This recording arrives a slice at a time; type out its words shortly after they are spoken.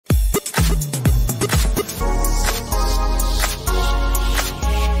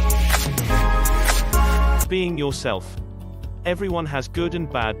being yourself. Everyone has good and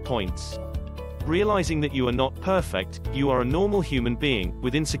bad points. Realizing that you are not perfect, you are a normal human being,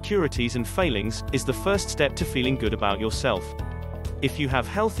 with insecurities and failings, is the first step to feeling good about yourself. If you have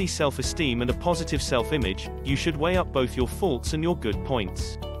healthy self-esteem and a positive self-image, you should weigh up both your faults and your good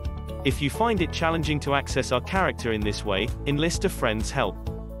points. If you find it challenging to access our character in this way, enlist a friend's help.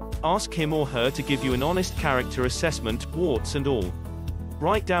 Ask him or her to give you an honest character assessment, warts and all.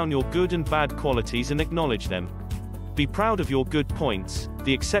 Write down your good and bad qualities and acknowledge them. Be proud of your good points,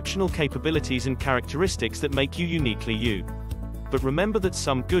 the exceptional capabilities and characteristics that make you uniquely you. But remember that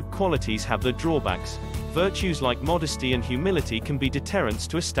some good qualities have their drawbacks. Virtues like modesty and humility can be deterrents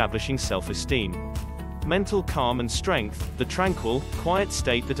to establishing self-esteem. Mental calm and strength, the tranquil, quiet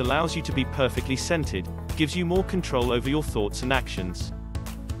state that allows you to be perfectly centered, gives you more control over your thoughts and actions.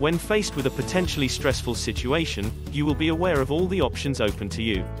 When faced with a potentially stressful situation, you will be aware of all the options open to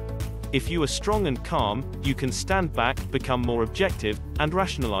you. If you are strong and calm, you can stand back, become more objective, and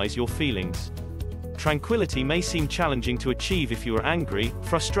rationalize your feelings. Tranquility may seem challenging to achieve if you are angry,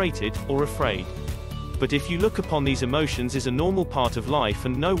 frustrated, or afraid. But if you look upon these emotions as a normal part of life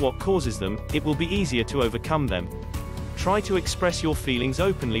and know what causes them, it will be easier to overcome them. Try to express your feelings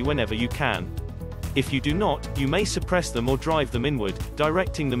openly whenever you can. If you do not, you may suppress them or drive them inward,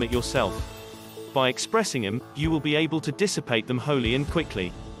 directing them at yourself. By expressing them, you will be able to dissipate them wholly and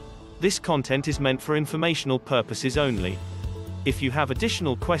quickly. This content is meant for informational purposes only. If you have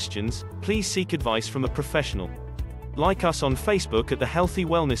additional questions, please seek advice from a professional. Like us on Facebook at the Healthy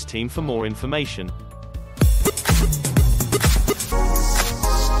Wellness Team for more information.